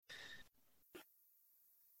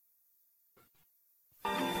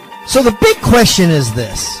So the big question is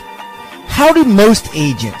this: how do most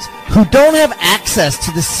agents who don't have access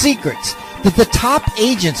to the secrets that the top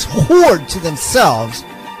agents hoard to themselves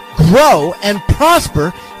grow and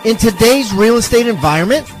prosper in today's real estate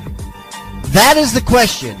environment? That is the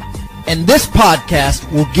question, and this podcast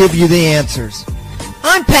will give you the answers.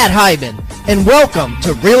 I'm Pat Hiban, and welcome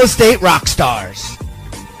to Real Estate Rockstars.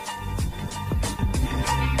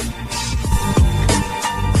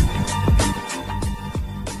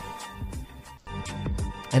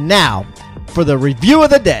 And now, for the review of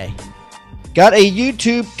the day. Got a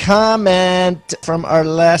YouTube comment from our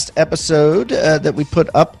last episode that we put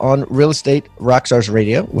up on Real Estate Rockstars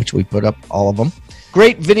Radio, which we put up all of them.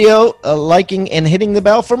 Great video, liking and hitting the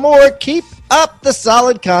bell for more. Keep up the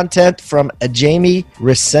solid content from Jamie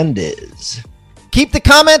Resendez. Keep the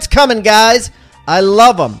comments coming, guys. I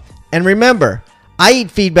love them. And remember, I eat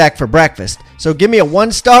feedback for breakfast, so give me a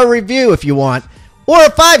 1-star review if you want, or a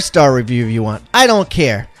 5-star review if you want. I don't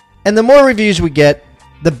care. And the more reviews we get,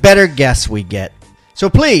 the better guests we get. So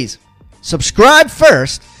please, subscribe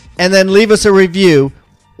first, and then leave us a review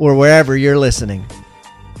or wherever you're listening.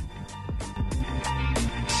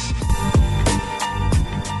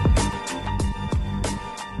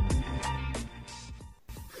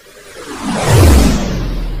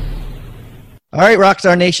 All right,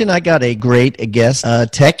 Rockstar Nation, I got a great guest,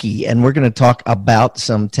 techie, and we're going to talk about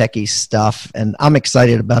some techie stuff, and I'm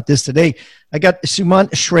excited about this today. I got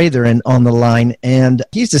Sumant Sridharan on the line, and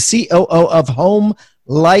he's the COO of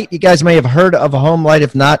HomeLight. You guys may have heard of HomeLight.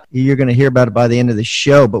 If not, you're going to hear about it by the end of the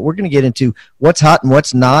show, but we're going to get into what's hot and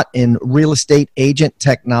what's not in real estate agent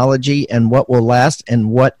technology and what will last and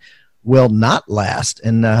what will not last,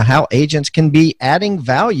 and how agents can be adding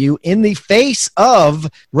value in the face of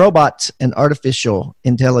robots and artificial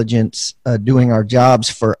intelligence doing our jobs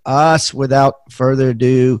for us. Without further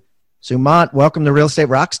ado, Sumant, welcome to Real Estate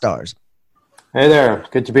Rockstars. Hey there.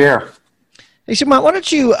 Good to be here. Hey, Sumant, why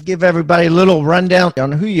don't you give everybody a little rundown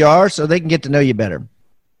on who you are so they can get to know you better?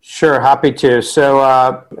 Sure, happy to. So,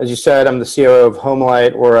 as you said, I'm the COO of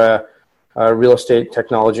HomeLight. We're a real estate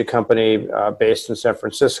technology company based in San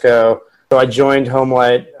Francisco. So I joined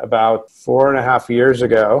HomeLight about 4.5 years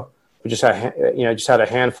ago. We just had a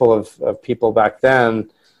handful of people back then,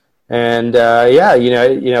 and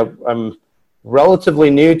I'm relatively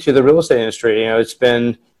new to the real estate industry. It's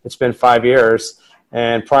been 5 years,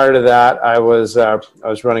 and prior to that, I was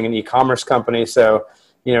running an e-commerce company. So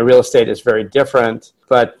real estate is very different.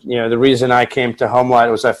 But the reason I came to HomeLight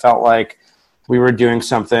was I felt like we were doing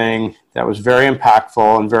something that was very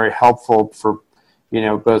impactful and very helpful for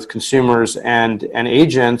both consumers and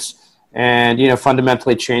agents, and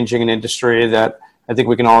fundamentally changing an industry that I think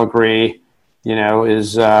we can all agree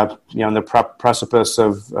is on the precipice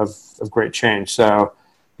of great change. So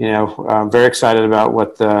I'm very excited about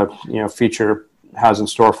what the future has in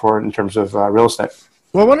store for it in terms of real estate.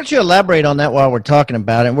 Well, why don't you elaborate on that while we're talking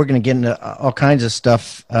about it? And we're going to get into all kinds of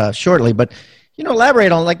stuff shortly, but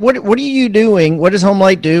elaborate on what are you doing? What does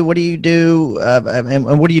HomeLight do? What do you do?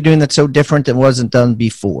 And what are you doing that's so different than wasn't done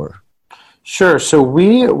before? Sure. So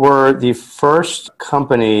we were the first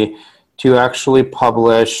company to actually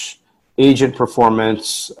publish agent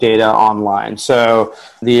performance data online. So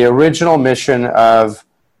the original mission of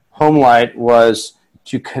HomeLight was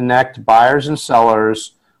to connect buyers and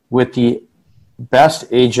sellers with the best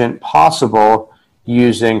agent possible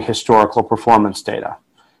using historical performance data.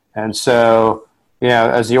 And so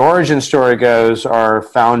as the origin story goes, our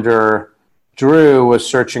founder, Drew, was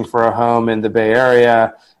searching for a home in the Bay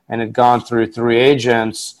Area and had gone through 3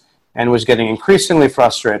 agents and was getting increasingly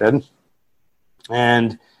frustrated.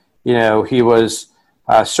 And, he was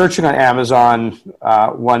searching on Amazon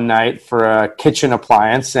one night for a kitchen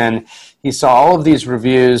appliance, and he saw all of these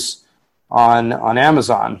reviews on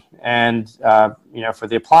Amazon and, for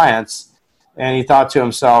the appliance. And he thought to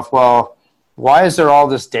himself, well, why is there all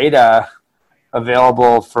this data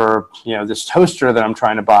available for this toaster that I'm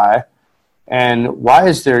trying to buy, and why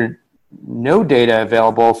is there no data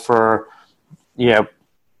available for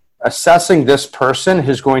assessing this person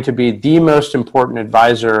who's going to be the most important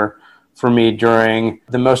advisor for me during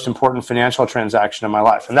the most important financial transaction in my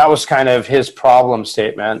life? And that was kind of his problem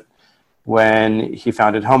statement when he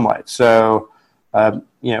founded HomeLight. So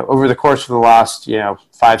over the course of the last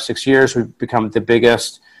 5-6 years, we've become the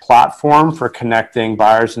biggest platform for connecting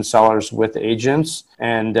buyers and sellers with agents.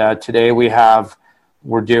 And today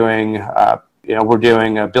we're doing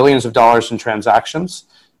billions of dollars in transactions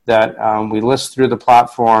that we list through the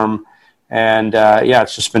platform. And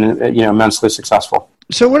it's just been immensely successful.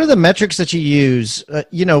 So what are the metrics that you use,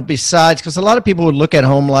 besides, because a lot of people would look at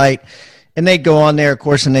HomeLight and they go on there, of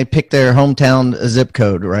course, and they pick their hometown zip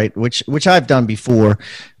code, right? Which I've done before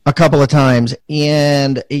a couple of times.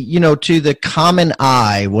 And, to the common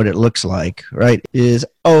eye, what it looks like, right, is,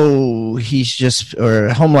 he's just, or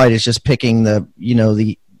HomeLight is just picking the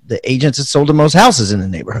agents that sold the most houses in the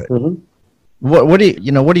neighborhood. Mm-hmm. What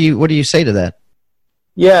do you say to that?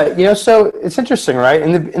 Yeah, so it's interesting, right?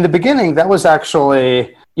 In the beginning, that was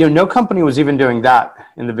actually, no company was even doing that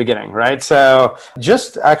in the beginning, right? So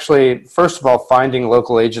just actually, first of all, finding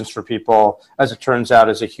local agents for people, as it turns out,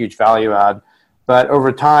 is a huge value add. But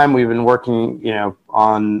over time, we've been working,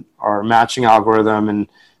 on our matching algorithm and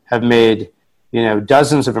have made,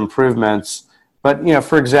 dozens of improvements. But,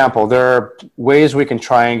 for example, there are ways we can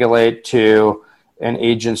triangulate to an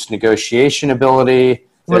agent's negotiation ability.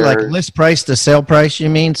 What, like list price to sale price, you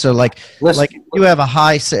mean? So like you have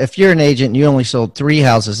if you're an agent and you only sold 3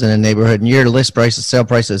 houses in a neighborhood and your list price to sale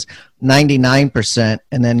price is 99%,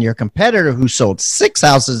 and then your competitor who sold 6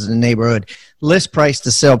 houses in the neighborhood, list price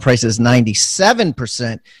to sale price is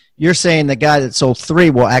 97%, you're saying the guy that sold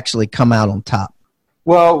 3 will actually come out on top.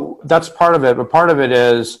 Well, that's part of it, but part of it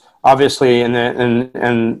is obviously, and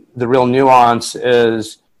the real nuance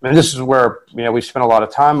is, and this is where we spent a lot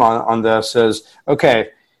of time on this, is okay,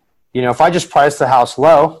 if I just price the house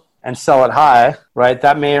low and sell it high, right,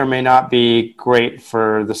 that may or may not be great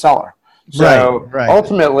for the seller. So right.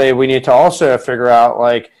 Ultimately, we need to also figure out,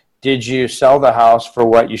 like, did you sell the house for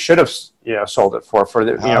what you should have sold it for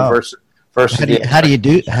the versus how do you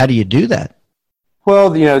do that? Well,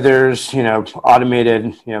 there's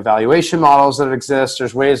automated valuation models that exist.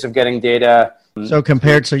 There's ways of getting data. So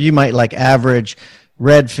you might like average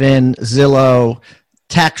Redfin, Zillow,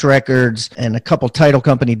 tax records, and a couple title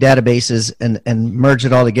company databases and merge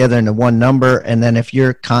it all together into one number. And then if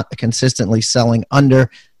you're consistently selling under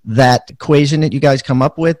that equation that you guys come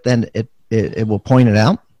up with, then it will point it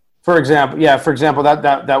out. For example,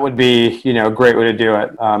 that would be, a great way to do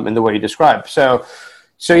it in the way you described. So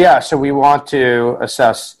we want to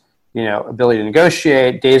assess, ability to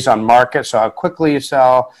negotiate, days on market, so how quickly you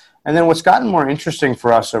sell. And then what's gotten more interesting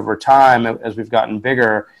for us over time as we've gotten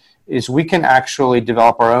bigger is we can actually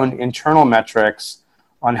develop our own internal metrics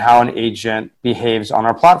on how an agent behaves on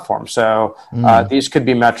our platform. So these could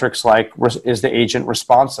be metrics like, is the agent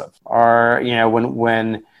responsive? Or,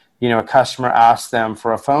 when a customer asks them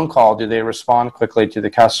for a phone call, do they respond quickly to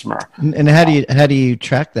the customer? And how do you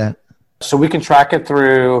track that? So we can track it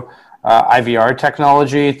through IVR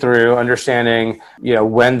technology, through understanding,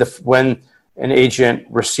 when an agent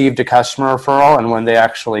received a customer referral and when they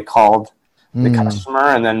actually called the customer,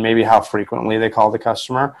 and then maybe how frequently they call the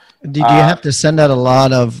customer. Did you have to send out a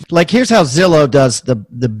lot of, like, here's how Zillow does the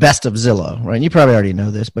best of Zillow, right? You probably already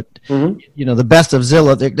know this, but the best of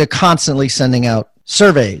Zillow, they're constantly sending out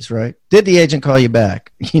surveys, right? Did the agent call you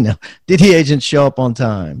back? Did the agent show up on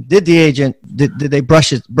time? Did they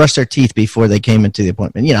brush their teeth before they came into the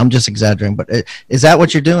appointment? I'm just exaggerating, but is that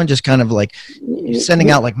what you're doing? Just kind of like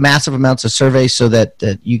sending out like massive amounts of surveys so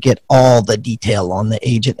that you get all the detail on the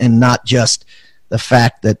agent and not just the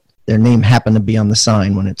fact that their name happened to be on the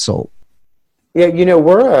sign when it's sold. Yeah,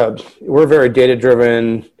 we're a very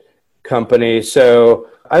data-driven company, so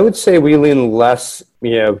I would say we lean less,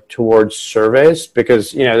 towards surveys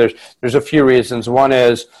because, there's a few reasons. One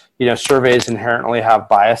is, surveys inherently have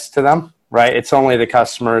bias to them, right? It's only the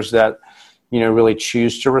customers that, really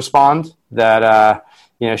choose to respond that,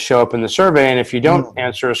 show up in the survey. And if you don't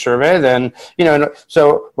answer a survey, then,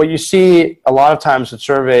 so what you see a lot of times with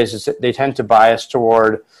surveys is that they tend to bias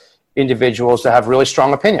toward individuals that have really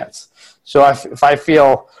strong opinions. So if I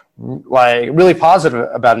feel like really positive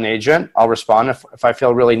about an agent, I'll respond. If I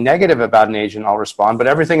feel really negative about an agent, I'll respond. But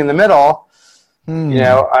everything in the middle,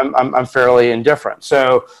 I'm fairly indifferent.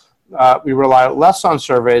 So we rely less on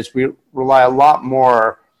surveys. We rely a lot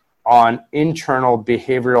more on internal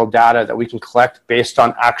behavioral data that we can collect based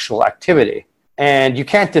on actual activity. And you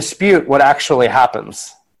can't dispute what actually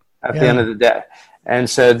happens at the end of the day. And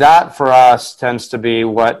so that for us tends to be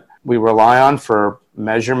what we rely on for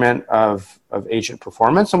measurement of agent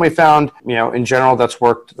performance, and we found, in general, that's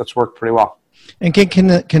worked pretty well. And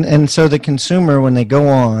and so the consumer, when they go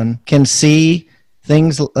on, can see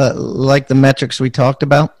things like the metrics we talked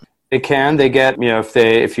about. They can. They get,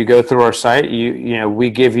 if you go through our site, we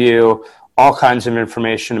give you all kinds of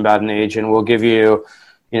information about an agent. We'll give you,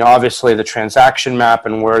 obviously the transaction map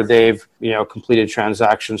and where they've, completed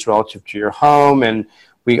transactions relative to your home, and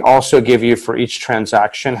we also give you for each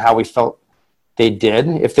transaction how we felt they did.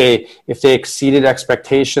 If they exceeded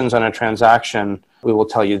expectations on a transaction, we will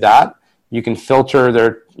tell you that. You can filter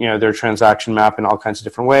their transaction map in all kinds of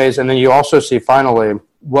different ways. And then you also see finally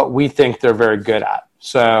what we think they're very good at.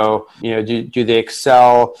 So, do they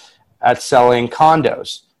excel at selling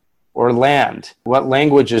condos or land? What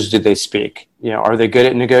languages do they speak? Are they good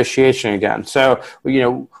at negotiation again? So,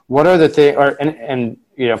 what are the things, and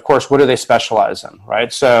of course, what do they specialize in,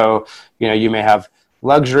 right? So, you may have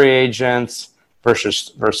luxury agents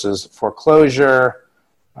versus foreclosure,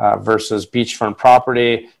 versus beachfront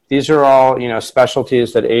property. These are all,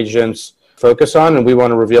 specialties that agents focus on, and we want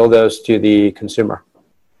to reveal those to the consumer.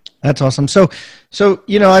 That's awesome. So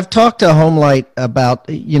I've talked to HomeLight about,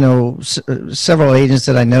 several agents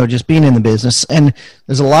that I know just being in the business, and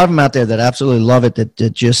there's a lot of them out there that absolutely love it, that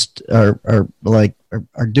just are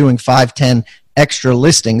doing 5-10 extra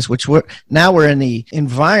listings, which we're in the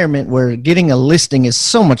environment where getting a listing is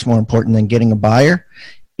so much more important than getting a buyer.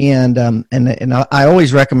 And I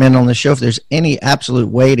always recommend on the show, if there's any absolute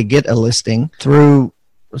way to get a listing through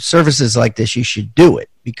services like this, you should do it,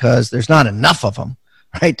 because there's not enough of them,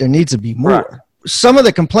 right? There needs to be more. Right. Some of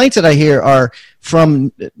the complaints that I hear are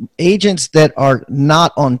from agents that are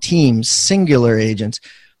not on teams, singular agents,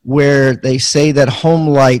 where they say that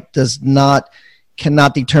HomeLight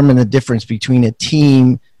cannot determine the difference between a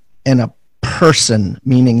team and a person,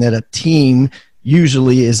 meaning that a team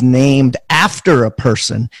usually is named after a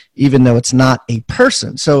person, even though it's not a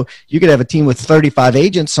person. So you could have a team with 35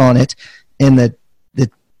 agents on it, and the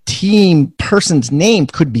team person's name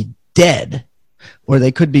could be dead, or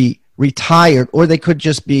they could be retired, or they could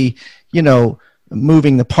just be,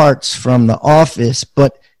 moving the parts from the office,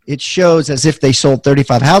 but it shows as if they sold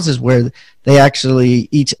 35 houses, where they actually,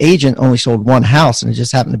 each agent only sold one house, and it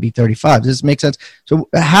just happened to be 35. Does this make sense? So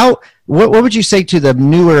what would you say to the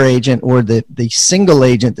newer agent, or the single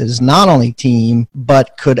agent that is not only team,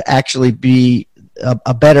 but could actually be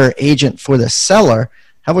a better agent for the seller?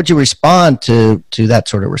 How would you respond to that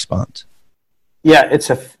sort of response? Yeah,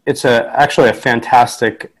 it's actually a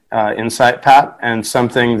fantastic insight, Pat, and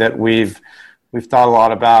something that we've thought a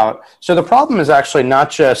lot about. So the problem is actually not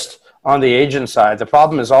just on the agent side. The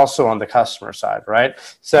problem is also on the customer side, right?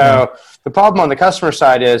 So The problem on the customer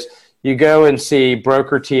side is you go and see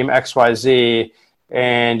broker team XYZ,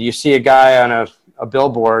 and you see a guy on a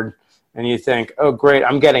billboard, and you think, oh, great,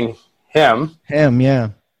 I'm getting him. Yeah.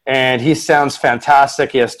 And he sounds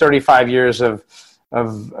fantastic. He has 35 years of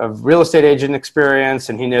real estate agent experience,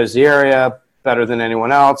 and he knows the area better than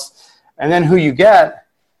anyone else. And then who you get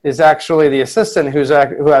is actually the assistant who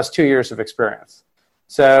has 2 years of experience.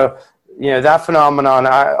 So, that phenomenon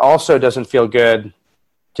also doesn't feel good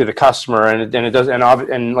to the customer, and it does.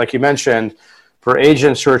 And like you mentioned, for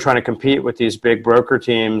agents who are trying to compete with these big broker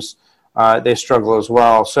teams, they struggle as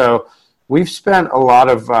well. So we've spent a lot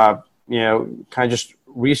of kind of just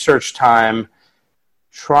research time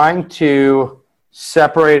trying to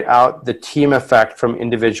separate out the team effect from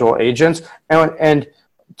individual agents. And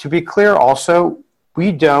to be clear also,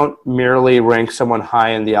 we don't merely rank someone high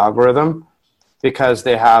in the algorithm because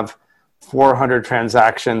they have 400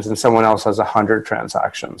 transactions and someone else has 100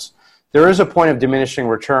 transactions. There is a point of diminishing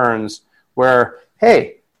returns where,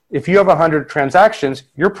 hey, if you have 100 transactions,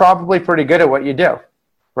 you're probably pretty good at what you do.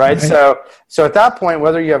 Right. So at that point,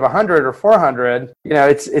 whether you have 100 or 400,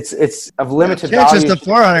 it's of limited value. Chances the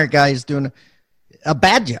 400 guy is doing a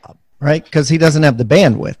bad job, right? Because he doesn't have the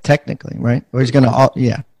bandwidth, technically, right? Or he's going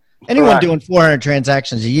to, Anyone Correct. Doing 400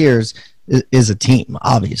 transactions a year is a team,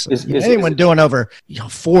 obviously. Anyone doing over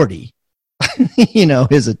 40,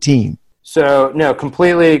 is a team. So no,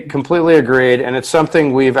 completely agreed, and it's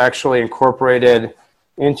something we've actually incorporated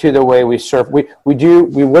into the way we serve. We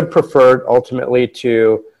would prefer ultimately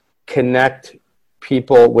to connect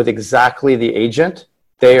people with exactly the agent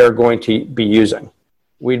they are going to be using.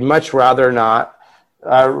 We'd much rather not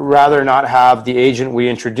have the agent we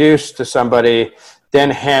introduce to somebody then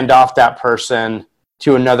hand off that person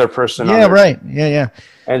to another person. Yeah, right. Yeah.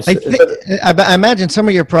 And I imagine some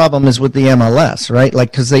of your problem is with the MLS, right?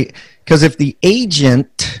 Like, because if the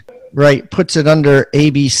agent, right, puts it under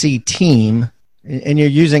ABC team, and you're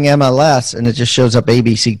using MLS and it just shows up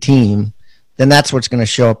ABC team, then that's what's going to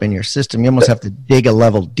show up in your system. You almost have to dig a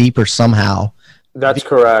level deeper somehow. That's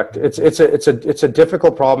correct. It's a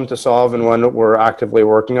difficult problem to solve, and one that we're actively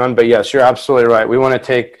working on. But yes, you're absolutely right. We want to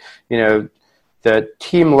take the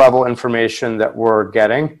team level information that we're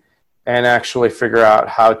getting and actually figure out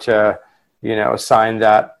how to assign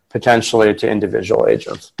that potentially to individual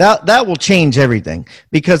agents. That will change everything,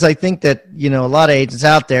 because I think that a lot of agents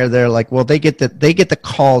out there, they're like, well, they get the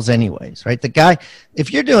calls anyways, right? The guy,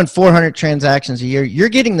 if you're doing 400 transactions a year, you're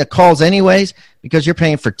getting the calls anyways because you're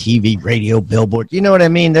paying for TV, radio, billboard. You know what I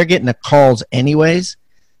mean? They're getting the calls anyways.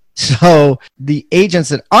 So the agents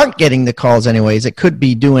that aren't getting the calls anyways, it could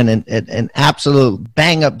be doing an absolute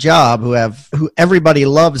bang up job who everybody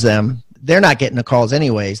loves them. They're not getting the calls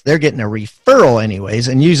anyways. They're getting a referral anyways.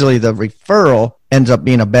 And usually the referral ends up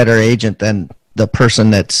being a better agent than the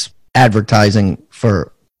person that's advertising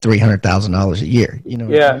for $300,000 a year. You know,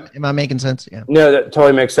 yeah. Am I making sense? Yeah. No, that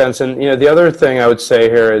totally makes sense. And, the other thing I would say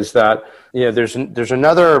here is that, there's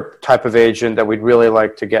another type of agent that we'd really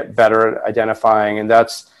like to get better at identifying. And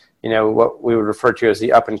that's, what we would refer to as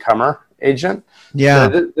the up-and-comer agent.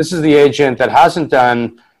 Yeah. So this is the agent that hasn't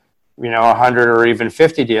done, 100 or even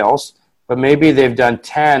 50 deals, but maybe they've done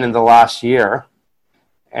 10 in the last year.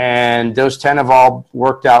 And those 10 have all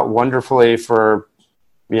worked out wonderfully for,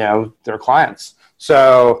 their clients.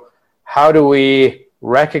 So how do we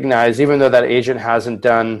recognize, even though that agent hasn't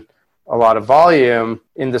done a lot of volume,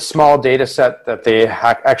 in the small data set that they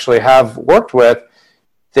actually have worked with,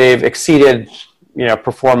 they've exceeded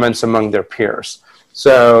performance among their peers.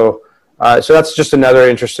 So that's just another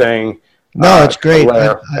interesting. No, it's great.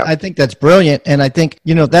 I think that's brilliant. And I think,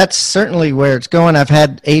 that's certainly where it's going. I've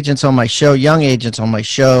had agents on my show, young agents on my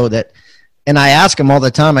show and I ask them all the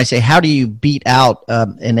time, I say, how do you beat out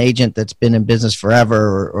an agent that's been in business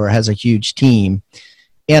forever or has a huge team?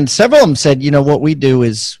 And several of them said, what we do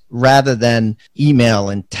is rather than email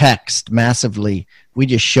and text massively, we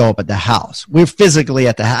just show up at the house. We're physically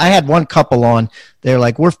at the house. I had one couple on. They're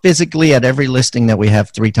like, we're physically at every listing that we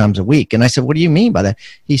have 3 times a week. And I said, what do you mean by that?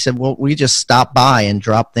 He said, well, we just stop by and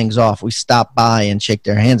drop things off. We stop by and shake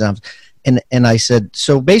their hands on. And I said,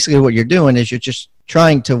 so basically what you're doing is you're just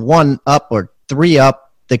trying to 1 up or 3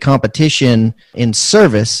 up the competition in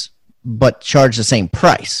service, but charge the same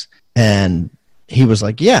price. And he was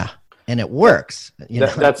like, yeah. And it works.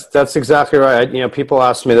 That's exactly right. People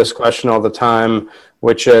ask me this question all the time,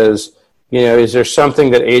 which is, is there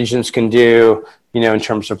something that agents can do, in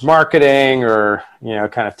terms of marketing or,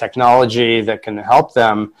 kind of technology that can help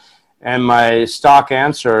them? And my stock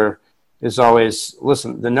answer is always,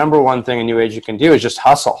 listen, the number one thing a new agent can do is just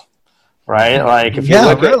hustle, right? Like if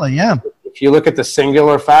you look at the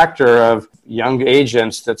singular factor of young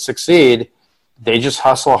agents that succeed, they just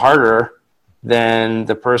hustle harder than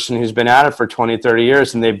the person who's been at it for 20, 30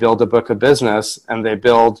 years, and they build a book of business and they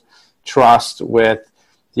build trust with,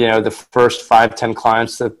 the first 5, 10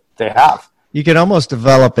 clients that they have. You could almost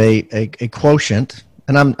develop a quotient,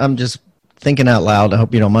 and I'm just thinking out loud, I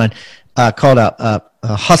hope you don't mind, called a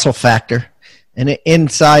hustle factor. And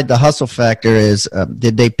inside the hustle factor is,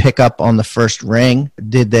 did they pick up on the first ring?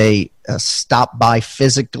 Did they stop by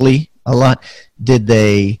physically a lot? Did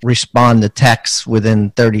they respond to texts within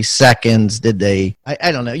 30 seconds? Did they,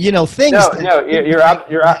 I don't know, things. No, you're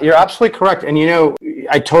absolutely correct. And,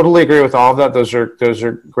 I totally agree with all of that. Those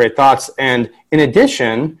are great thoughts. And in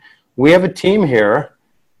addition, we have a team here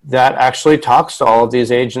that actually talks to all of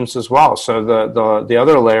these agents as well. So the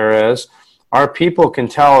other layer is our people can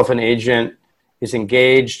tell if an agent is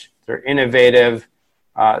engaged, they're innovative,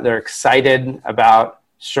 they're excited about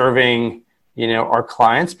serving our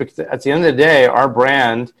clients, because at the end of the day, our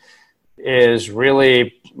brand is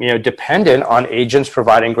really, dependent on agents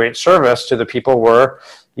providing great service to the people we're,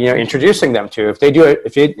 introducing them to.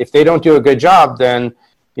 If they don't do a good job, then,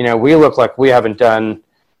 we look like we haven't done,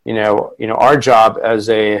 our job as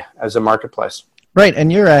a marketplace. Right.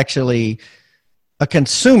 And you're actually a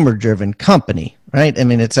consumer driven company, right? I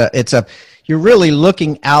mean, you're really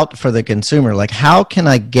looking out for the consumer. Like, how can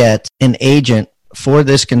I get an agent for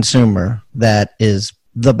this consumer that is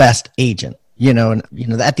the best agent?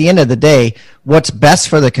 At the end of the day, what's best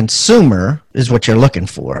for the consumer is what you're looking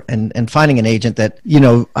for. And finding an agent that,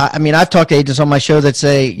 I've talked to agents on my show that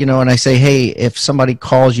say, and I say, hey, if somebody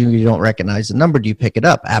calls you, you don't recognize the number, do you pick it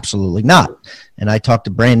up? Absolutely not. And I talk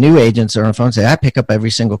to brand new agents on the phone and say, I pick up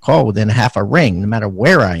every single call within half a ring, no matter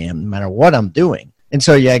where I am, no matter what I'm doing. And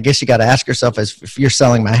so, I guess you got to ask yourself, if you're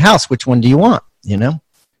selling my house, which one do you want,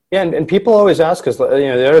 Yeah, and people always ask us,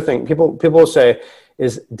 the other thing people will say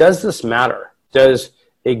is, does this matter? Does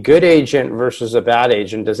a good agent versus a bad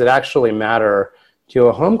agent, does it actually matter to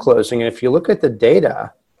a home closing? And if you look at the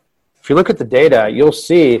data, you'll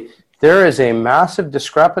see there is a massive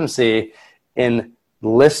discrepancy in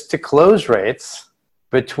list to close rates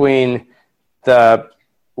between the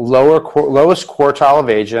lowest quartile of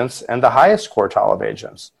agents and the highest quartile of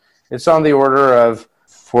agents. It's on the order of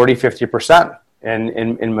 40-50%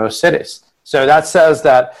 in most cities. So that says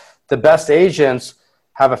that the best agents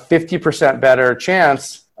have a 50% better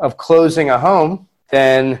chance of closing a home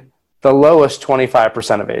than the lowest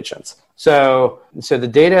 25% of agents. So the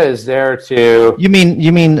data is there to... You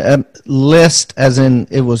mean list as in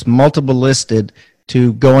it was multiple listed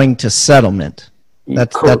to going to settlement?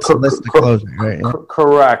 That's list to closing, right? Yeah.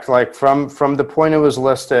 Correct. Like from the point it was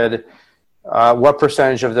listed, what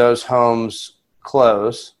percentage of those homes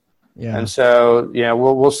close? Yeah. And so,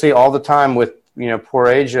 we'll see all the time with, poor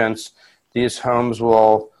agents, these homes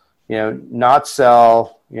will, not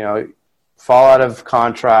sell, fall out of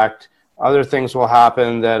contract. Other things will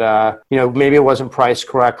happen that, maybe it wasn't priced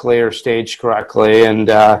correctly or staged correctly. And,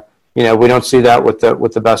 we don't see that with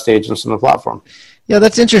the best agents on the platform. Yeah,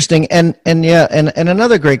 that's interesting. And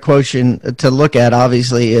another great quotient to look at,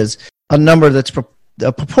 obviously, is a number that's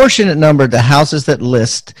a proportionate number to houses that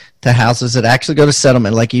list to houses that actually go to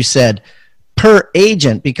settlement, like you said, per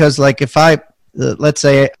agent. Because like if I, let's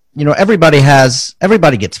say,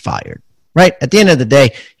 everybody gets fired, right? At the end of the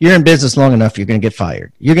day, you're in business long enough, you're going to get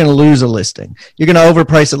fired. You're going to lose a listing. You're going to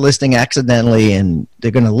overprice a listing accidentally, and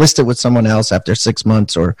they're going to list it with someone else after 6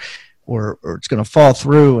 months, or it's going to fall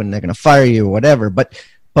through and they're going to fire you or whatever. But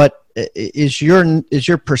is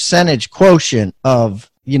your percentage quotient of,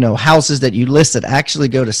 houses that you list that actually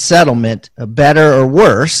go to settlement better or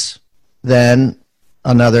worse than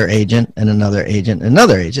another agent and another agent and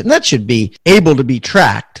another agent? And that should be able to be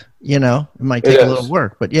tracked. It might take a little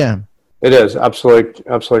work, but yeah. It is absolutely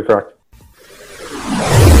correct.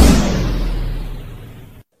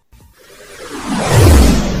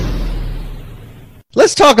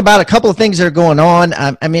 Let's talk about a couple of things that are going on.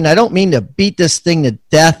 I mean, I don't mean to beat this thing to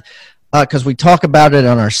death because we talk about it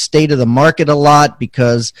on our State of the Market a lot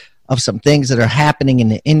because of some things that are happening in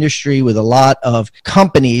the industry with a lot of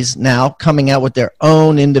companies now coming out with their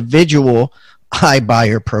own individual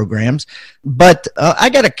iBuyer programs. But I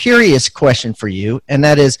got a curious question for you, and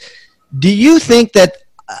that is, do you think that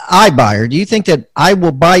I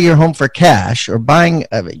will buy your home for cash, or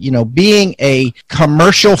being a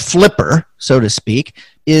commercial flipper, so to speak,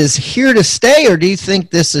 is here to stay, or do you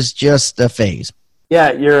think this is just a phase?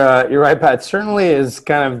 Yeah, you're right, Pat. It certainly is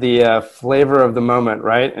kind of the flavor of the moment,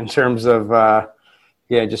 right? In terms of kind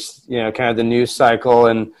of the news cycle,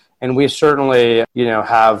 and we certainly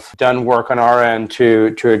have done work on our end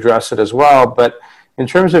to address it as well. But in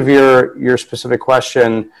terms of your specific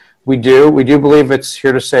question, we do believe it's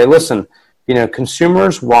here to stay. Listen,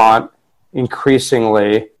 consumers want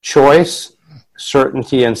increasingly choice,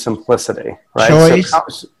 certainty, and simplicity, right?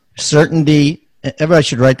 Choice, certainty. Everybody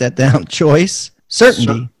should write that down. Choice,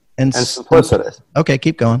 certainty, and simplicity. Okay,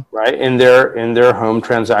 keep going. Right, in their home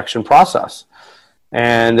transaction process.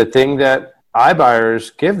 And the thing that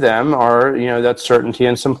iBuyers give them are, that certainty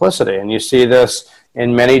and simplicity. And you see this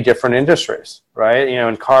in many different industries, right?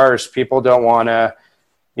 In cars, people don't want to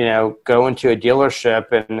go into a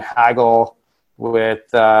dealership and haggle with,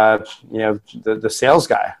 the sales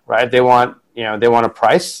guy, right? They want a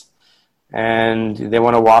price, and they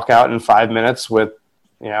want to walk out in 5 minutes with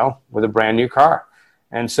a brand new car.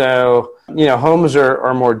 And so, homes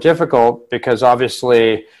are more difficult because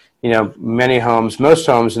obviously, most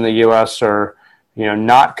homes in the U.S. are,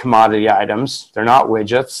 not commodity items. They're not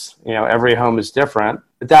widgets. Every home is different.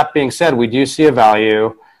 But that being said, we do see a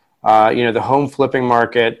value. The home flipping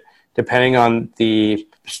market, depending on the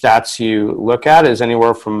stats you look at, is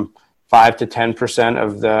anywhere from 5 to 10%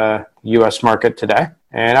 of the U.S. market today.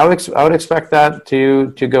 And I would expect that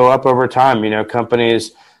to go up over time.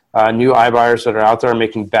 Companies, new iBuyers that are out there are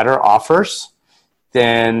making better offers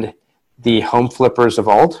than the home flippers of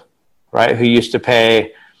old, right? Who used to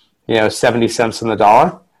pay, 70 cents on the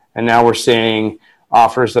dollar. And now we're seeing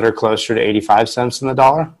offers that are closer to 85 cents on the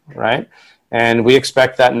dollar, right? And we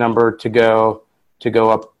expect that number to go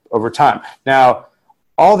up over time. Now,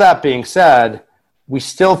 all that being said, we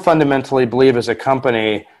still fundamentally believe as a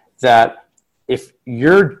company that if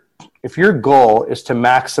your goal is to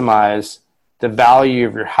maximize the value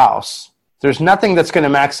of your house, there's nothing that's going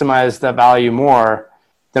to maximize that value more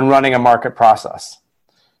than running a market process.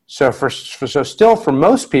 So still for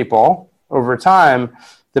most people over time,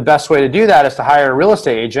 the best way to do that is to hire a real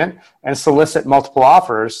estate agent and solicit multiple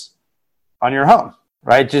offers on your home,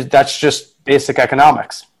 right? That's just basic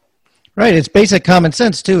economics. Right. It's basic common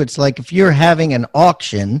sense, too. It's like if you're having an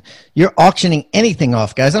auction, you're auctioning anything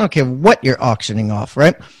off, guys. I don't care what you're auctioning off,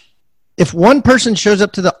 right? If one person shows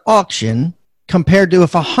up to the auction compared to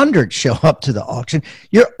if 100 show up to the auction,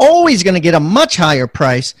 you're always going to get a much higher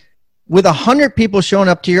price with 100 people showing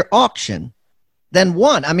up to your auction than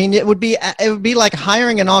one. I mean, it would be like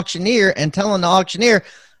hiring an auctioneer and telling the auctioneer,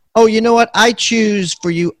 oh, you know what? I choose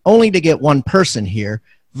for you only to get one person here,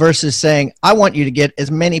 versus saying, I want you to get as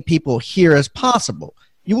many people here as possible.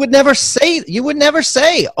 You would never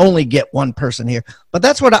say only get one person here. But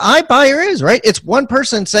that's what an iBuyer is, right? It's one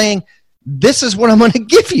person saying, this is what I'm going to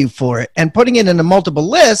give you for it. And putting it in a multiple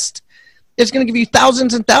list it's going to give you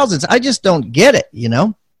thousands and thousands. I just don't get it, you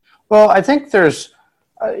know? Well, I think there's,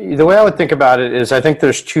 the way I would think about it is I think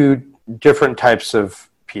there's two different types of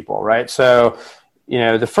people, right? So,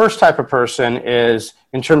 the first type of person is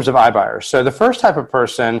in terms of iBuyers. So the first type of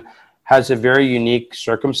person has a very unique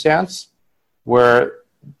circumstance where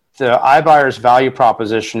the iBuyer's value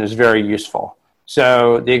proposition is very useful.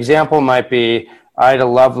 So the example might be, I had a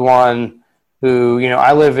loved one who,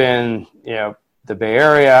 I live in, the Bay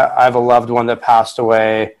Area. I have a loved one that passed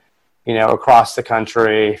away, across the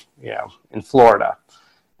country, in Florida.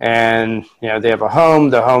 And, they have a home.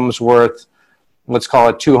 The home's worth, let's call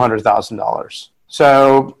it $200,000.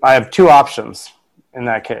 So I have two options in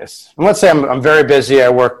that case. And let's say I'm very busy. I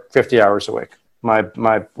work 50 hours a week.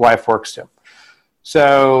 My wife works too.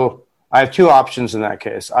 So I have two options in that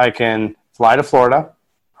case. I can fly to Florida,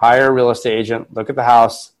 hire a real estate agent, look at the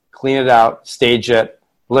house, clean it out, stage it,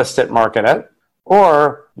 list it, market it.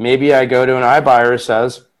 Or maybe I go to an iBuyer who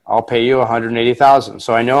says, I'll pay you $180,000.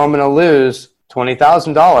 So I know I'm going to lose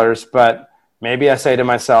 $20,000, but maybe I say to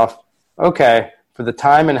myself, okay, for the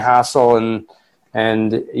time and hassle and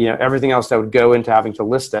everything else that would go into having to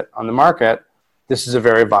list it on the market, this is a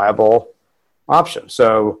very viable option.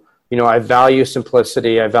 So, I value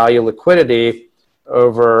simplicity, I value liquidity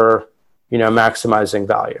over, maximizing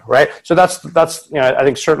value, right? So that's I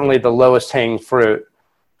think certainly the lowest hanging fruit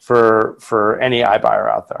for any iBuyer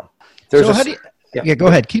out there. Go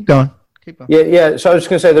ahead, keep going. Yeah. So I was just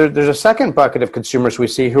going to say there's a second bucket of consumers we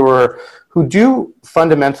see who do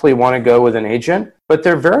fundamentally want to go with an agent, but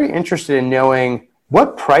they're very interested in knowing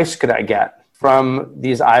what price could I get from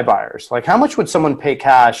these iBuyers? Like how much would someone pay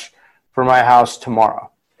cash for my house tomorrow?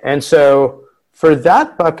 And so for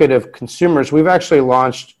that bucket of consumers, we've actually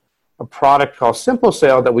launched a product called Simple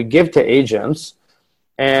Sale that we give to agents.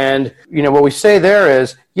 And what we say there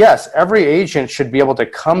is, yes, every agent should be able to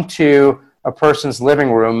come to a person's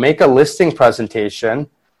living room, make a listing presentation,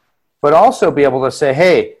 but also be able to say,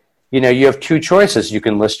 hey, you have two choices. You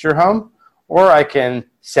can list your home, or I can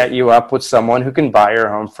set you up with someone who can buy your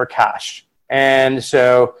home for cash. And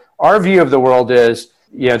so our view of the world is,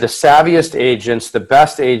 the savviest agents, the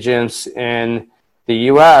best agents in the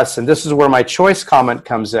US, and this is where my choice comment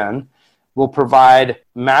comes in, will provide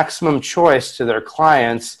maximum choice to their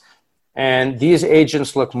clients. And these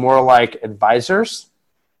agents look more like advisors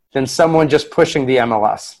than someone just pushing the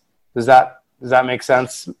MLS. Does that make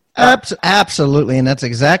sense? Absolutely, and that's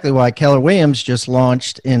exactly why Keller Williams just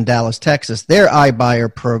launched in Dallas, Texas, their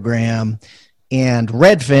iBuyer program, and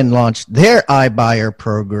Redfin launched their iBuyer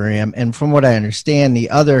program. And from what I understand, the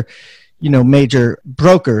other, major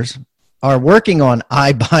brokers are working on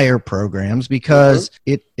iBuyer programs because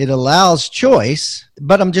it allows choice.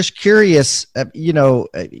 But I'm just curious, at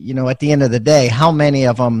the end of the day, how many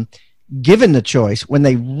of them, given the choice, when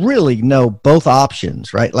they really know both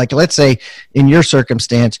options, right? Like, let's say in your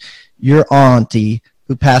circumstance, your auntie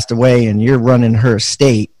who passed away and you're running her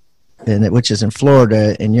estate, which is in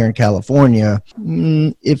Florida, and you're in California.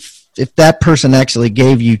 If that person actually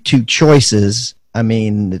gave you two choices, I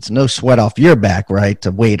mean, it's no sweat off your back, right,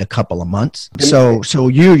 to wait a couple of months. So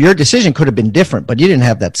your decision could have been different, but you didn't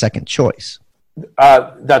have that second choice.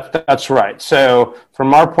 That's right. So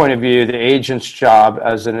from our point of view, the agent's job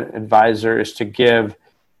as an advisor is to give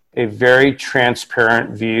a very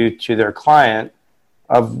transparent view to their client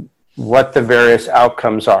of what the various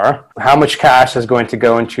outcomes are, how much cash is going to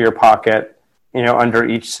go into your pocket, under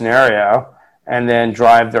each scenario, and then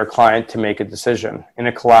drive their client to make a decision in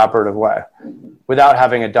a collaborative way without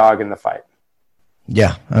having a dog in the fight.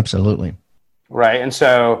 Yeah, absolutely. Right. And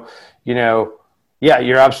so, yeah,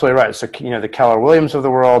 you're absolutely right. So, the Keller Williams of the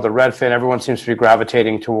world, the Redfin, everyone seems to be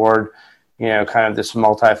gravitating toward, kind of this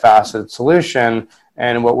multifaceted solution.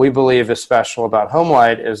 And what we believe is special about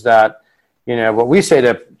HomeLight is that, what we say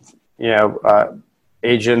to,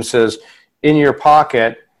 agents is in your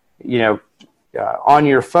pocket, on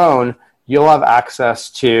your phone, you'll have access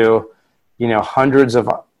to, hundreds of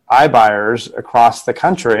iBuyers across the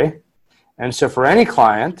country. And so for any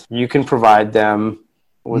client, you can provide them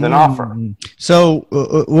with an offer. So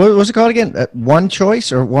what was it called again? One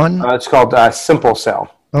Choice or one? It's called Simple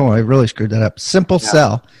Sale. Oh, I really screwed that up. Simple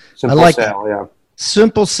Sale. Simple I like Sale, that. yeah.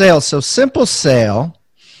 Simple Sale. So Simple Sale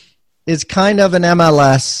is kind of an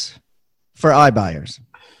MLS for iBuyers.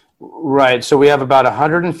 Right. So we have about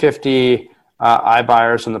 150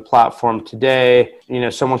 iBuyers on the platform today.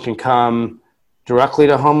 Someone can come directly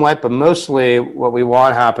to HomeLight, but mostly what we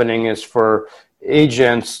want happening is for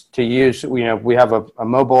agents to use, we have a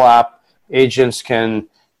mobile app. Agents can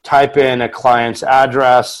type in a client's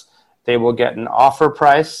address. They will get an offer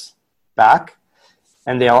price back.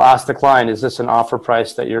 and they'll ask the client, is this an offer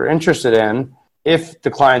price that you're interested in? If the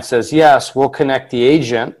client says yes, we'll connect the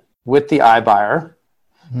agent with the iBuyer.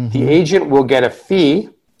 Mm-hmm. The agent will get a fee.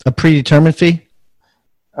 A predetermined fee?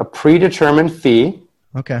 A predetermined fee.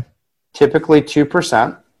 Okay. Typically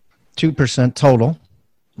 2%. 2% total.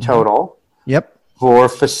 Total. Yep. For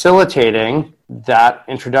facilitating that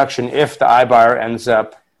introduction if the iBuyer ends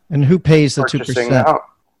up. And who pays the 2%?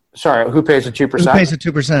 Sorry, who pays the 2%? Who pays the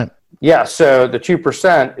 2%? Yeah, so the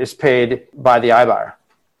 2% is paid by the iBuyer.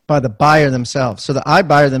 By the buyer themselves. So the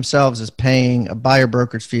iBuyer themselves is paying a buyer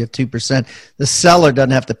brokerage fee of 2%. The seller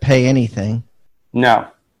doesn't have to pay anything. No.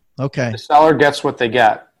 Okay. The seller gets what they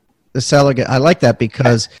get. The seller I like that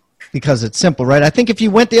because it's simple, right? I think if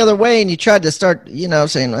you went the other way and you tried to start,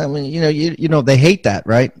 saying, I mean, they hate that,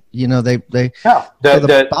 right?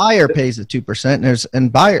 The buyer pays the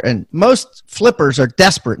 2%, and most flippers are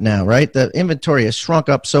desperate now, right? The inventory has shrunk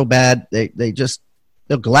up so bad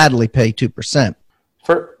they'll gladly pay 2%.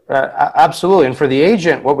 Absolutely, and for the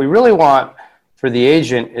agent, what we really want for the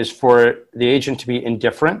agent is for the agent to be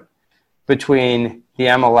indifferent between the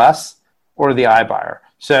MLS or the iBuyer.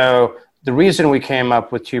 So the reason we came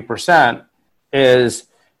up with 2% is,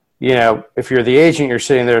 if you're the agent, you're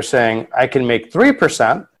sitting there saying, I can make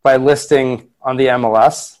 3% by listing on the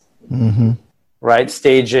MLS, mm-hmm. right?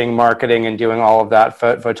 Staging, marketing, and doing all of that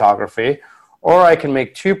photography. Or I can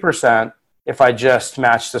make 2% if I just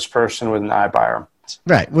match this person with an iBuyer.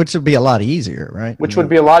 Right, which would be a lot easier, right? Which would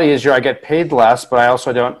be a lot easier. I get paid less, but I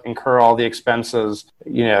also don't incur all the expenses,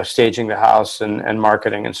 staging the house and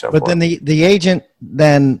marketing and so forth. But then the agent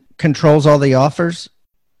then controls all the offers?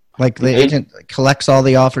 Like the agent collects all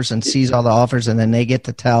the offers and sees all the offers, and then they get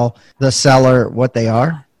to tell the seller what they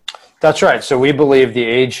are? That's right. So we believe the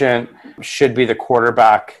agent should be the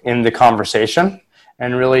quarterback in the conversation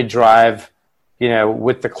and really drive,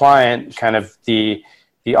 with the client kind of the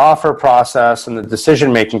offer process and the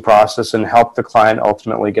decision-making process and help the client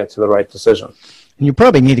ultimately get to the right decision. And you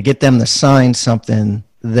probably need to get them to sign something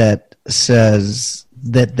that says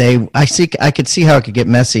that I could see how it could get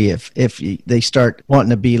messy if they start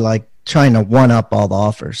wanting to be like trying to one-up all the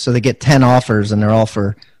offers. So they get 10 offers and they're all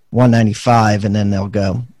for $195, and then they'll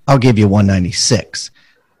go, I'll give you $196.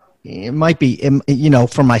 It might be,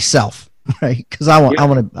 for myself, right? Because I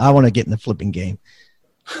want to get in the flipping game.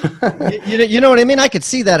 You know what I mean? I could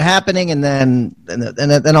see that happening, and then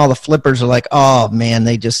all the flippers are like, oh man,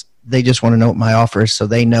 they just want to know what my offer is, so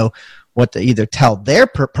they know what to either tell their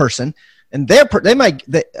person, and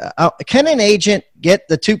can an agent get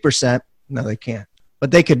the 2%? No, they can't.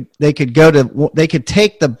 But they could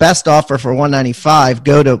take the best offer for $195,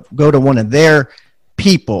 go to one of their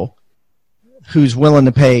people who's willing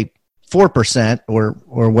to pay 4% or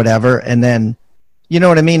whatever, and then. You know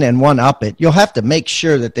what I mean? And one up it. You'll have to make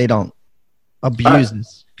sure that they don't abuse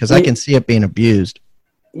this, because I can see it being abused.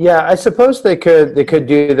 Yeah, I suppose they could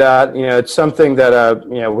do that. It's something that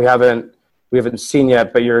we haven't seen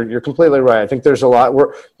yet. But you're completely right. I think there's a lot.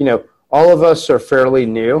 All of us are fairly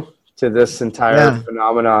new to this entire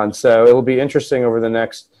phenomenon, so it will be interesting over the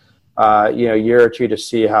next year or two to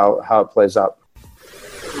see how it plays out.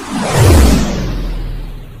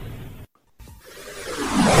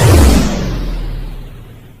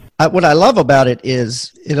 What I love about it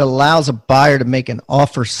is it allows a buyer to make an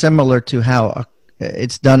offer similar to how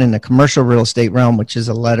it's done in the commercial real estate realm, which is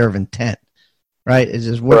a letter of intent, right? It's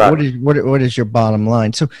just what is your bottom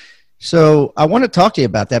line? So I want to talk to you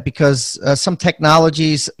about that, because some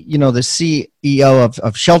technologies, the CEO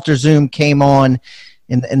of ShelterZoom came on,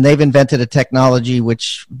 and they've invented a technology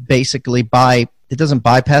which basically it doesn't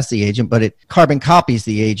bypass the agent, but it carbon copies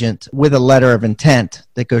the agent with a letter of intent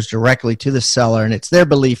that goes directly to the seller. And it's their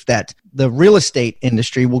belief that the real estate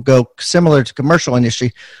industry will go similar to commercial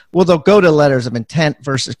industry. Well, they'll go to letters of intent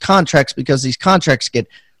versus contracts, because these contracts get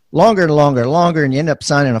longer and longer and longer, and you end up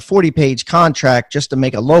signing a 40-page contract just to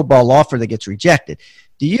make a lowball offer that gets rejected.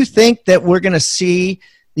 Do you think that we're going to see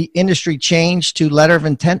the industry change to letter of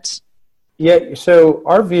intents? Yeah, so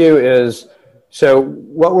our view is,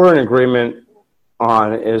 what we're in agreement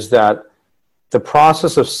on is that the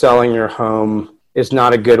process of selling your home is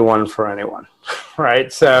not a good one for anyone,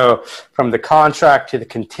 right? So from the contract to the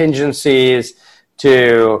contingencies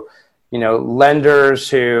to, lenders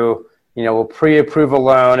who, will pre-approve a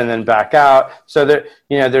loan and then back out. So that,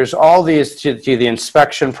 there's all these to the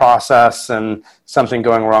inspection process and something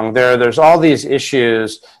going wrong there. There's all these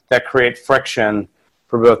issues that create friction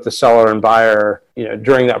for both the seller and buyer,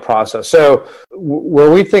 during that process. So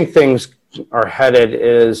where we think things are headed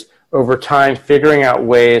is over time figuring out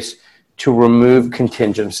ways to remove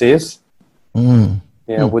contingencies.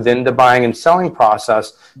 within the buying and selling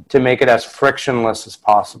process to make it as frictionless as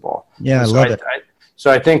possible. Yeah, I love it. So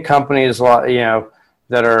I think companies,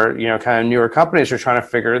 that are, kind of newer companies are trying to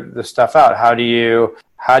figure this stuff out. How do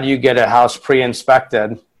you get a house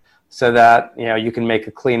pre-inspected so that, you can make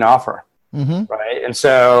a clean offer, right? And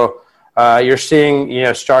so you're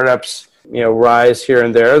seeing, startups, rise here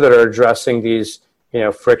and there that are addressing these,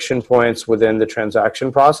 friction points within the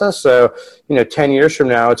transaction process. So, 10 years from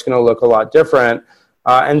now, it's going to look a lot different.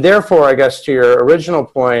 And therefore, I guess to your original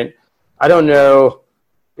point, I don't know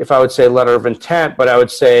if I would say letter of intent, but I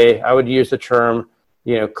would use the term,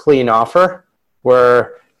 clean offer,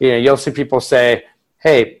 where, you'll see people say,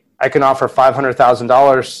 hey, I can offer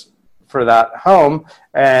 $500,000 for that home.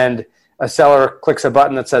 And a seller clicks a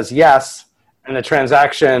button that says yes, and the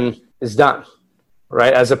transaction is done,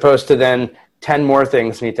 right? As opposed to then 10 more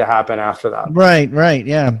things need to happen after that. Right.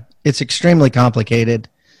 Yeah. It's extremely complicated.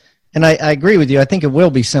 And I agree with you. I think it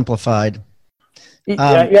will be simplified.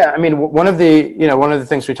 Yeah. I mean, one of the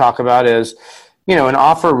things we talk about is, an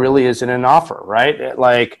offer really isn't an offer, right?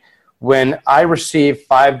 Like when I receive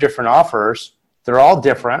 5 different offers, they're all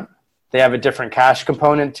different. They have a different cash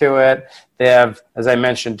component to it. They have, as I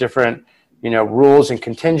mentioned, different, rules and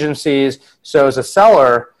contingencies. So as a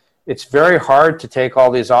seller, it's very hard to take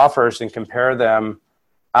all these offers and compare them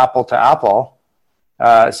apple to apple.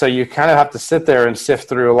 So you kind of have to sit there and sift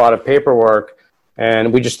through a lot of paperwork.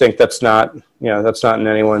 And we just think that's not in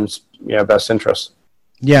anyone's, best interest.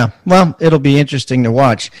 Yeah. Well, it'll be interesting to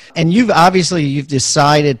watch. And you've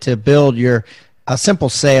decided to build a simple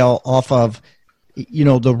sale off of,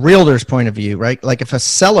 the realtor's point of view, right? Like if a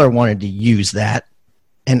seller wanted to use that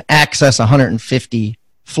and access 150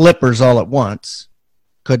 flippers all at once,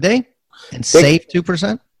 could they? And save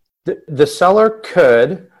 2%? The seller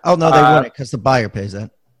could. Oh, no, they wouldn't because the buyer pays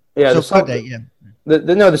that. Yeah. So could they? Yeah.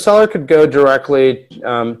 The seller could go directly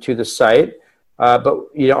to the site. But,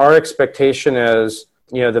 our expectation is,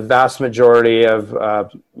 the vast majority of,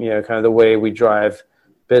 kind of the way we drive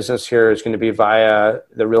business here is going to be via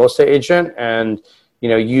the real estate agent and,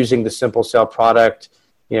 using the simple sale product,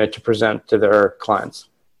 to present to their clients.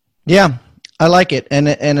 Yeah, I like it. And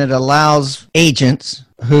it allows agents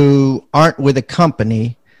who aren't with a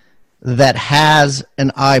company that has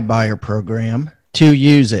an iBuyer program to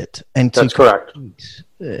use it. And that's correct.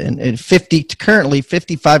 And currently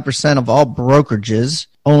 55% of all brokerages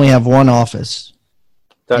only have one office.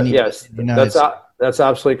 Yes, that's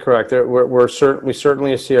absolutely correct. We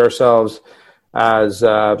certainly see ourselves as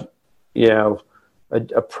a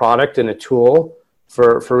product and a tool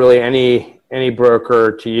for really any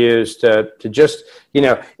broker to use to just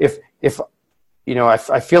if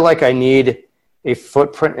I feel like I need a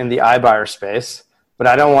footprint in the iBuyer space, but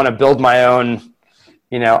I don't want to build my own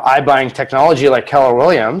iBuying technology like Keller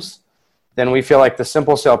Williams, then we feel like the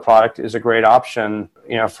simple sale product is a great option,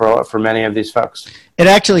 for many of these folks. It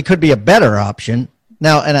actually could be a better option.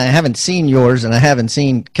 Now, and I haven't seen yours, and I haven't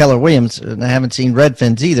seen Keller Williams, and I haven't seen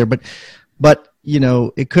Redfin's either, but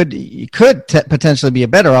it could potentially be a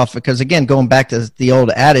better offer because, again, going back to the old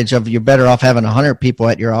adage of you're better off having 100 people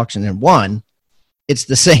at your auction than one, it's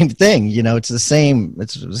the same thing. It's the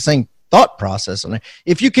same thought process. And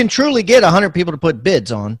if you can truly get 100 people to put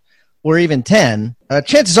bids on, or even 10,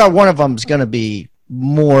 chances are one of them is going to be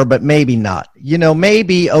more, but maybe not.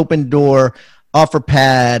 Maybe Opendoor,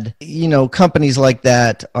 OfferPad, companies like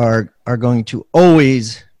that are going to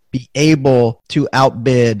always be able to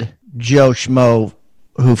outbid Joe Schmo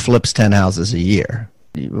who flips 10 houses a year.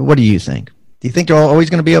 What do you think? Do you think they're always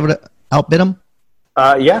going to be able to outbid them?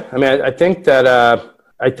 Yeah. I mean, I think that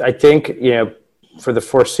I think for the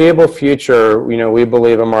foreseeable future, we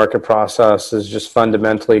believe a market process is just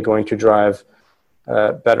fundamentally going to drive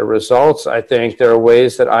better results. I think there are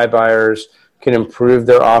ways that iBuyers can improve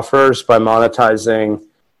their offers by monetizing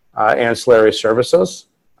ancillary services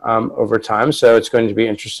over time. So it's going to be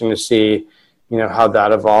interesting to see, how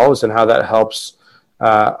that evolves and how that helps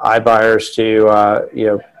iBuyers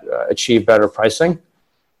to, achieve better pricing.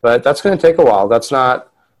 But that's going to take a while. That's not.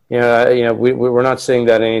 We're not seeing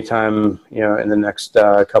that anytime, in the next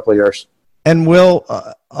couple of years. And will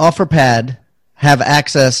OfferPad have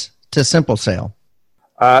access to Simple Sale?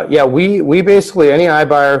 Yeah, we basically, any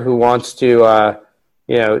iBuyer who wants to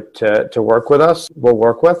work with us, we'll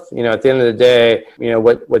work with. At the end of the day,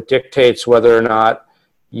 what dictates whether or not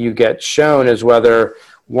you get shown is whether,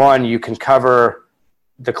 one, you can cover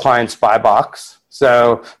the client's buy box.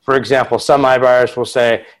 So, for example, some iBuyers will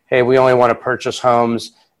say, hey, we only want to purchase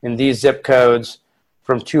homes in these zip codes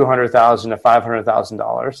from $200,000 to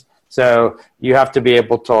 $500,000. So you have to be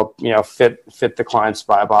able to, fit the client's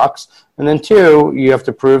buy box. And then 2, you have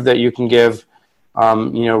to prove that you can give,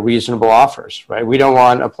 reasonable offers, right? We don't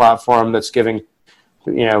want a platform that's giving,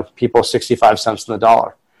 people 65 cents on the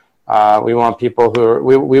dollar. We want people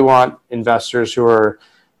we want investors who are,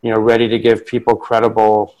 ready to give people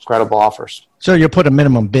credible offers. So you'll put a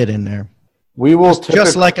minimum bid in there. We will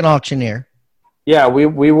just like an auctioneer. Yeah, we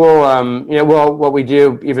will. What we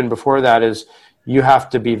do even before that is you have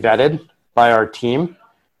to be vetted by our team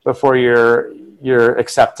before you're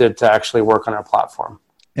accepted to actually work on our platform.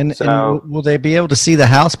 And will they be able to see the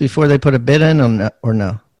house before they put a bid in, or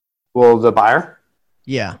no? Will the buyer?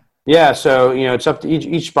 Yeah. Yeah. So it's up to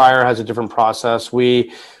each buyer has a different process.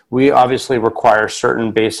 We obviously require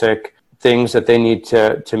certain basic things that they need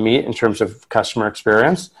to meet in terms of customer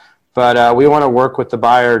experience, but we want to work with the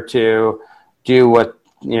buyer to do what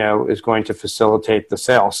is going to facilitate the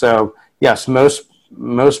sale. So yes, most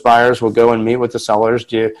buyers will go and meet with the sellers,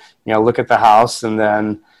 look at the house, and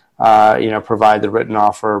then provide the written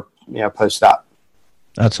offer post that.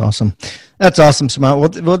 That's awesome. That's awesome,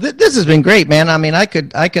 Sumant. Well, this has been great, man. I mean, I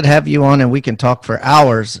could have you on and we can talk for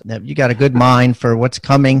hours. You got a good mind for what's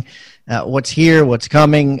coming, what's here, what's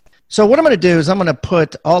coming. So what I'm going to do is I'm going to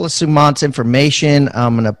put all of Sumant's information.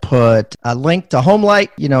 I'm going to put a link to Homelight.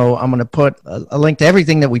 I'm going to put a link to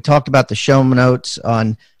everything that we talked about, the show notes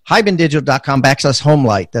on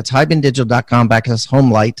hibandigital.com/Homelight. That's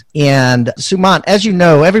hibandigital.com/Homelight. And Sumant, as you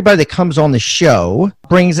know, everybody that comes on the show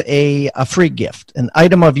brings a free gift, an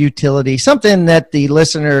item of utility, something that the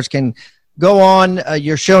listeners can go on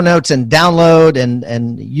your show notes and download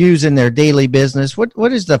and use in their daily business.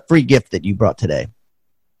 What is the free gift that you brought today?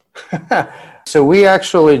 So we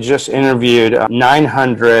actually just interviewed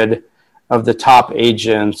 900 of the top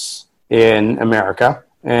agents in America.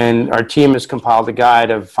 And our team has compiled a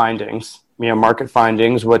guide of findings, market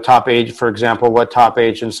findings, what top agents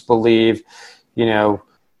believe,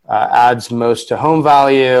 adds most to home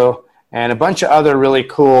value, and a bunch of other really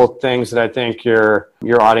cool things that I think your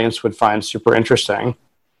audience would find super interesting.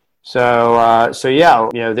 So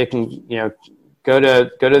they can, go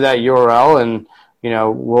to that URL and,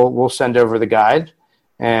 we'll send over the guide.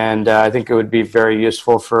 And I think it would be very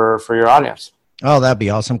useful for your audience. Oh, that'd be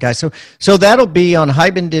awesome, guys. So that'll be on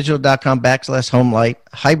hibandigital.com/Homelight,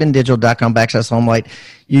 hibandigital.com/Homelight.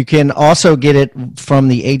 You can also get it from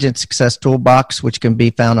the Agent Success Toolbox, which can be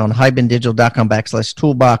found on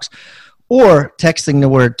hibandigital.com/Toolbox, or texting the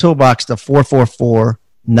word Toolbox to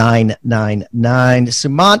 444-999.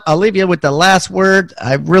 Sumant, I'll leave you with the last word.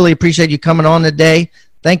 I really appreciate you coming on today.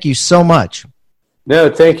 Thank you so much. No,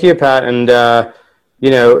 thank you, Pat. And,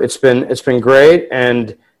 it's been great.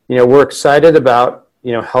 And, we're excited about,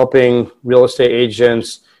 helping real estate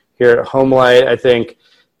agents here at Homelight. I think,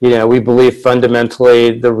 we believe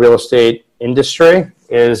fundamentally the real estate industry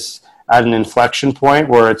is at an inflection point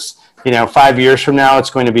where it's, 5 years from now, it's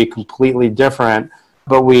going to be completely different.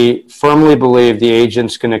 But we firmly believe the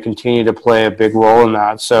agent's going to continue to play a big role in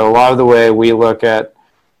that. So a lot of the way we look at,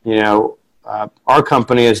 our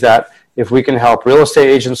company is that if we can help real estate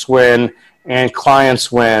agents win and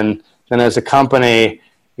clients win, then as a company,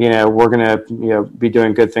 we're going to be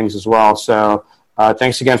doing good things as well. So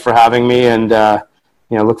thanks again for having me, and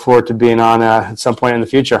look forward to being on at some point in the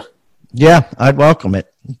future. Yeah, I'd welcome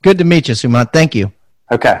it. Good to meet you, Sumant. Thank you.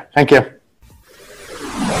 Okay, thank you.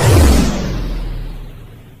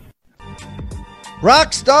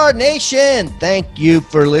 Rockstar Nation, thank you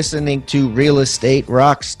for listening to Real Estate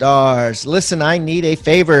Rockstars. Listen, I need a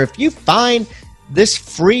favor. If you find this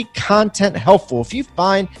free content helpful, if you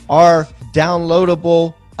find our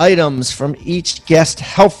downloadable items from each guest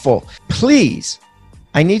helpful, please,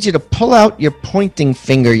 I need you to pull out your pointing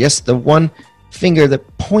finger, yes, the one finger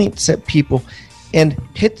that points at people, and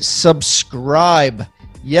hit subscribe.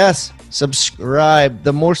 Yes, subscribe.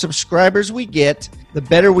 The more subscribers we get, the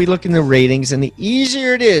better we look in the ratings, and the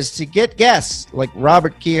easier it is to get guests like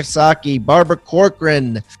Robert Kiyosaki, Barbara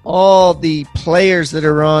Corcoran, all the players that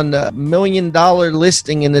are on the $1 million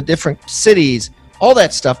listing in the different cities. All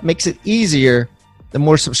that stuff makes it easier the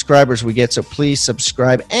more subscribers we get. So please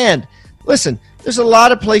subscribe. And listen, there's a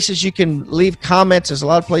lot of places you can leave comments. There's a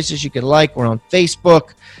lot of places you can like. We're on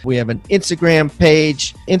Facebook. We have an Instagram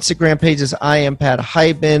page. Instagram page is I am Pat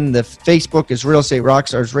Hiban. The Facebook is Real Estate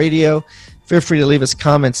Rockstars Radio. Feel free to leave us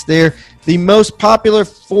comments there. The most popular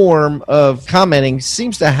form of commenting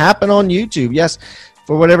seems to happen on YouTube. Yes,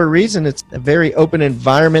 for whatever reason, it's a very open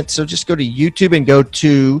environment. So just go to YouTube and go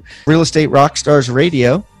to Real Estate Rockstars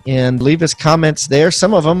Radio and leave us comments there.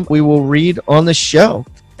 Some of them we will read on the show,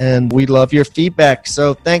 and we love your feedback.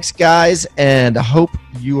 So thanks, guys, and I hope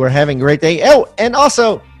you are having a great day. Oh, and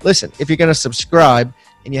also, listen, if you're going to subscribe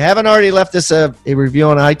and you haven't already left us a review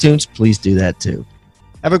on iTunes, please do that too.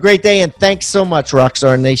 Have a great day, and thanks so much,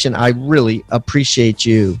 Rockstar Nation. I really appreciate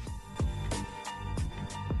you.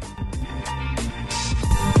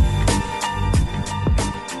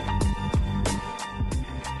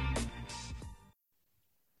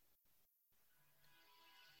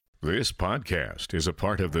 This podcast is a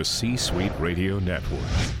part of the C-Suite Radio Network.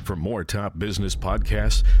 For more top business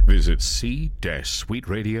podcasts, visit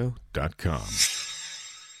c-suiteradio.com.